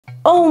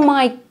Oh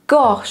my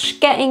gosh,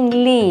 getting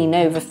lean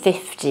over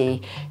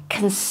 50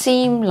 can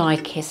seem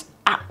like it's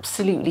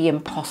absolutely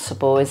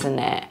impossible, isn't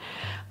it?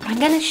 But I'm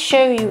going to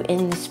show you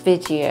in this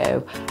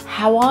video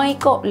how I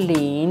got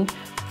lean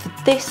for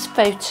this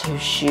photo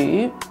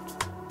shoot.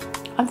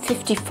 I'm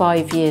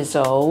 55 years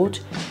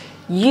old.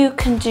 You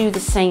can do the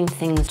same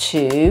thing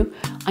too.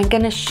 I'm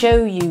going to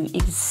show you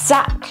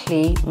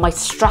exactly my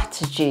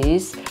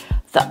strategies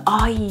that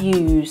I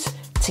use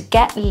to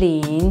get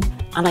lean,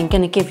 and I'm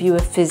going to give you a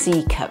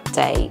physique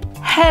update.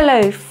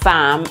 Hello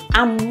fam,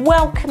 and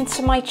welcome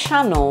to my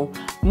channel.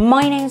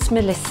 My name's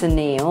Melissa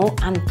Neal,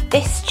 and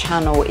this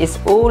channel is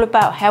all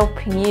about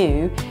helping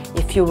you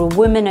if you're a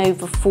woman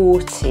over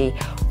 40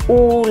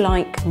 or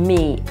like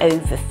me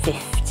over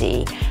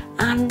 50.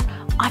 And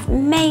I've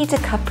made a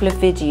couple of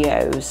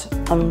videos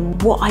on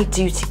what I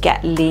do to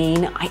get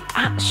lean. I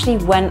actually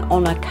went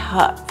on a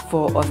cut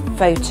for a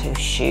photo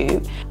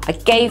shoot. I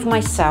gave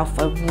myself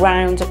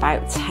around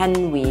about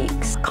 10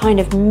 weeks, kind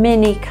of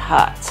mini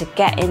cut to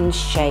get in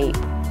shape.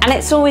 And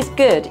it's always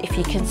good if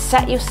you can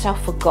set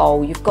yourself a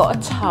goal. You've got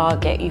a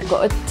target, you've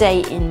got a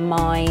date in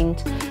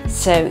mind.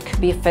 So it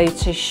could be a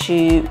photo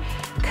shoot,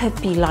 could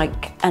be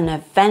like an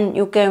event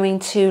you're going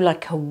to,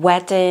 like a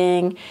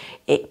wedding.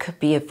 It could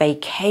be a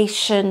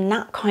vacation,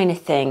 that kind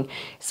of thing.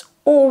 It's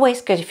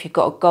always good if you've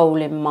got a goal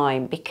in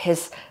mind,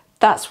 because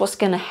that's what's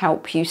going to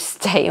help you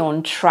stay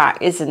on track,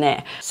 isn't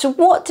it? So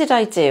what did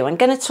I do? I'm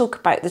going to talk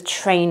about the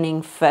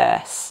training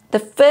first. The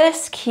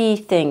first key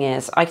thing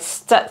is I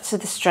stuck to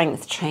the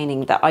strength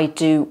training that I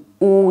do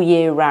all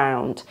year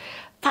round.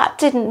 That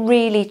didn't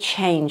really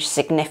change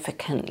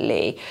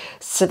significantly.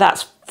 So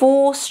that's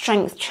 4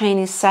 strength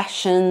training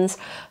sessions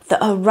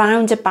that are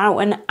around about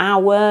an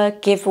hour,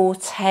 give or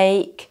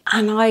take.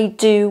 And I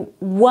do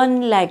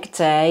 1 leg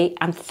day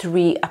and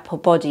 3 upper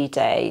body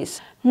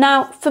days.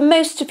 Now, for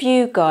most of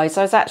you guys,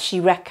 I'd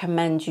actually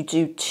recommend you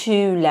do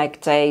 2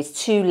 leg days,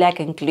 2 leg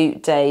and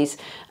glute days,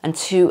 and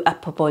 2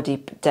 upper body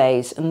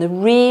days. And the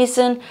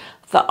reason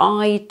that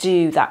I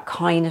do that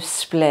kind of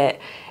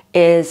split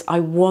is I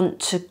want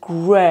to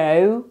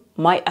grow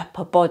my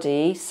upper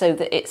body so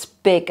that it's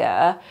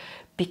bigger,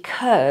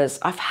 because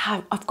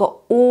I've got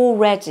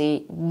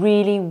already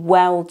really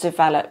well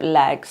developed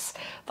legs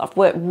that I've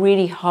worked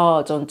really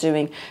hard on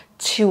doing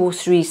 2 or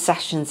 3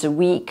 sessions a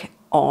week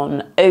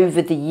on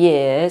over the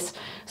years.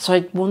 So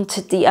I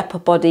wanted the upper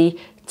body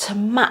to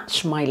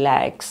match my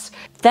legs.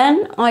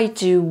 Then I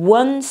do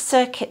 1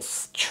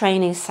 circuit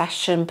training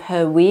session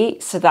per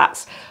week. So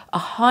that's a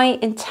high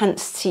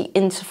intensity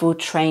interval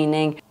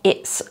training.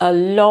 It's a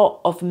lot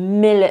of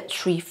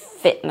military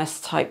fitness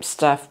type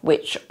stuff,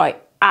 which I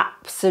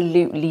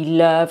absolutely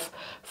love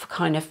for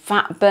kind of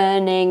fat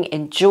burning,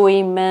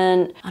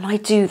 enjoyment. And I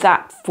do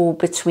that for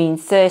between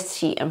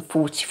 30 and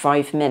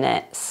 45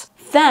 minutes.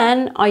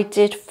 Then I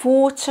did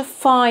 4 to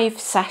 5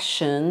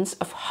 sessions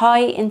of high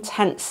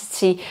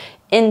intensity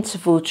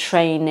interval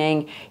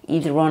training,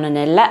 either on an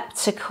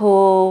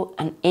elliptical,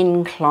 an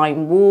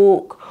incline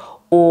walk,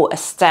 or a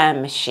stair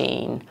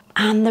machine.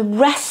 And the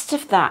rest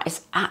of that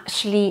is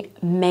actually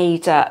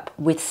made up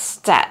with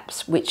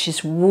steps, which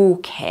is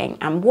walking.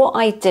 And what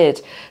I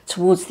did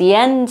towards the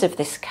end of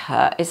this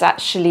cut is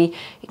actually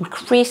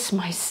increase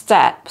my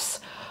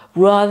steps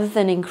rather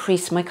than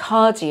increase my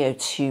cardio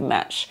too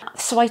much.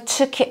 So I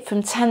took it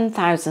from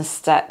 10,000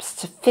 steps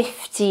to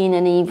 15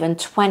 and even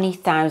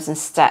 20,000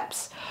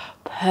 steps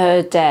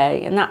per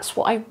day. And that's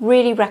what I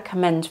really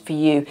recommend for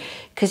you,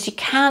 because you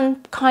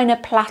can kind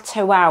of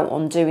plateau out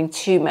on doing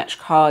too much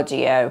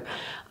cardio,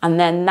 and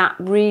then that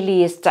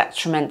really is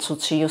detrimental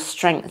to your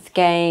strength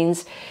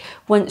gains.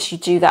 Once you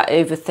do that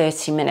over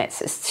 30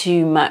 minutes, it's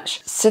too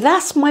much. So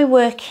that's my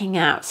working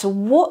out. So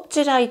what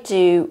did I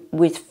do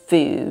with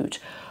food?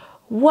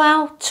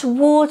 Well,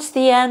 towards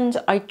the end,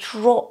 I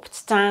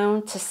dropped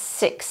down to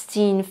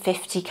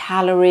 1650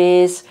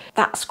 calories.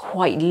 That's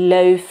quite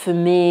low for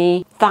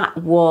me. That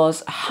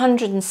was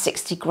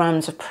 160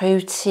 grams of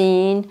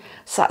protein.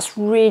 So that's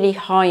really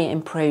high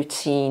in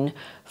protein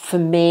for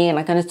me. And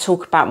I'm going to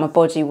talk about my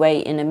body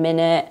weight in a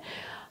minute.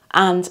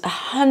 And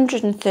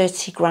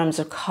 130 grams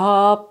of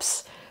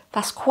carbs.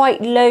 That's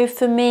quite low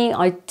for me.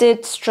 I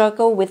did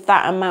struggle with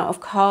that amount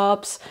of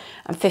carbs,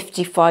 and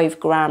 55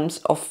 grams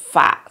of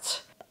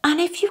fat. And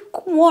if you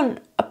want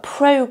a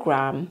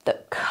program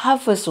that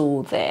covers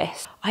all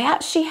this, I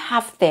actually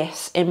have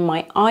this in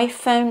my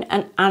iPhone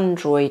and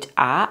Android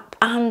app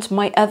and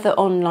my other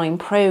online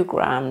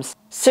programs.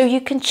 So you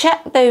can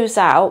check those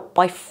out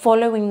by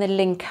following the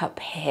link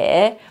up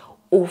here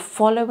or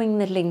following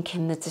the link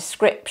in the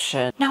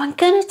description. Now I'm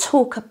going to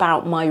talk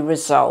about my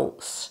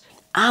results.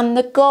 And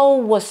the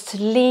goal was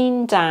to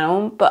lean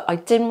down, but I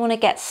didn't want to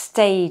get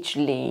stage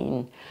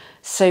lean.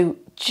 So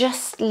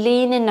just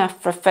lean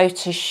enough for a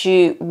photo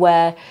shoot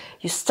where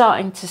you're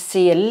starting to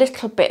see a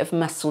little bit of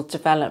muscle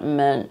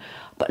development,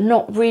 but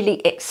not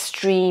really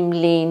extreme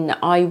lean that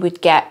I would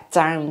get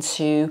down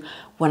to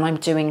when I'm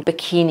doing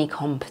bikini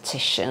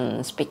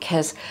competitions,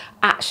 because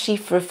actually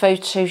for a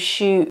photo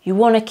shoot, you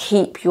want to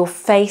keep your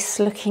face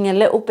looking a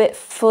little bit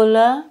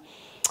fuller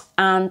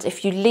And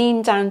if you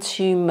lean down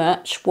too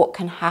much, what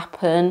can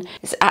happen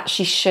is it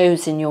actually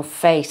shows in your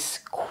face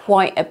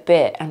quite a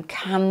bit and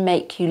can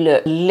make you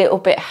look a little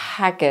bit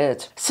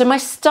haggard. So my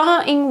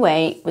starting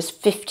weight was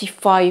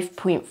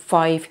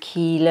 55.5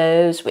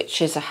 kilos,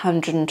 which is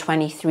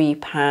 123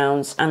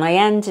 pounds. And I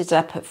ended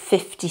up at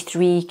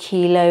 53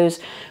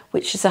 kilos,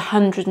 which is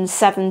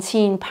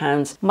 117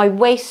 pounds. My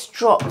waist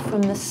dropped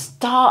from the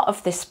start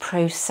of this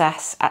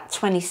process at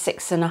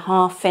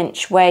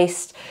 26.5-inch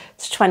waist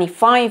to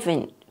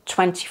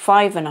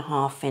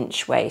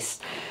 25.5-inch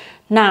waist.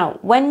 Now,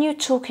 when you're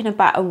talking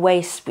about a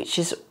waist which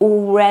is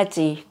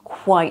already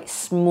quite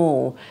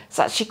small, it's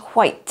actually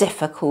quite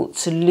difficult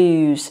to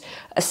lose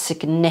a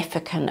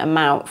significant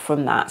amount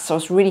from that. So I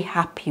was really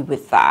happy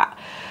with that.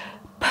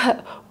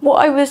 But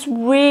what I was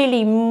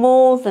really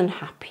more than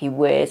happy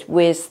with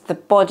was the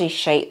body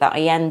shape that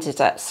I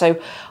ended up. So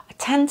I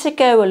tend to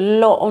go a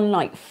lot on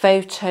like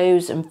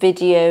photos and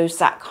videos,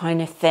 that kind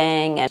of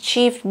thing, and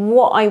achieved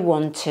what I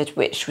wanted,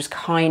 which was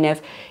kind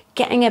of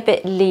getting a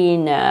bit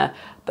leaner,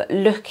 but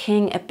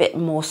looking a bit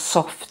more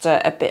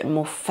softer, a bit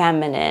more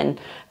feminine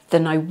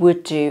than I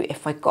would do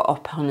if I got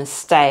up on a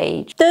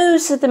stage.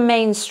 Those are the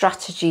main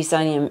strategies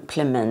I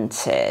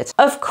implemented.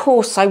 Of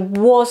course, I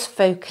was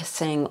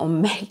focusing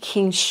on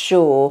making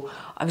sure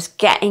I was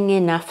getting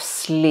enough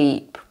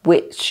sleep,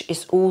 which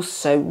is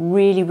also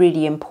really,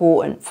 really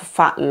important for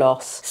fat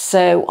loss.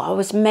 So I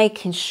was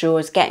making sure I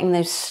was getting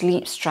those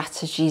sleep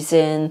strategies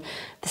in,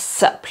 the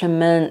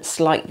supplements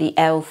like the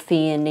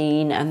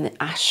L-theanine and the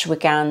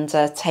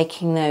ashwagandha,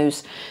 taking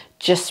those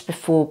just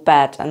before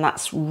bed, and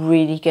that's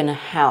really going to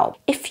help.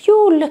 If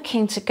you're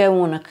looking to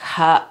go on a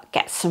cut,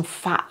 get some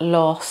fat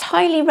loss, I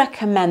highly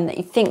recommend that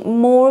you think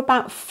more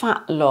about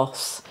fat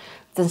loss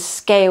than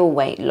scale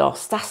weight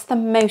loss. That's the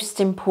most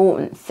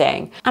important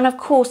thing. And of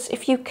course,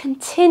 if you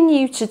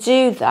continue to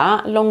do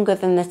that longer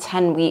than the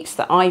 10 weeks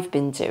that I've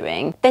been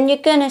doing, then you're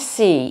going to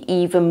see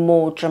even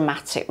more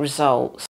dramatic results.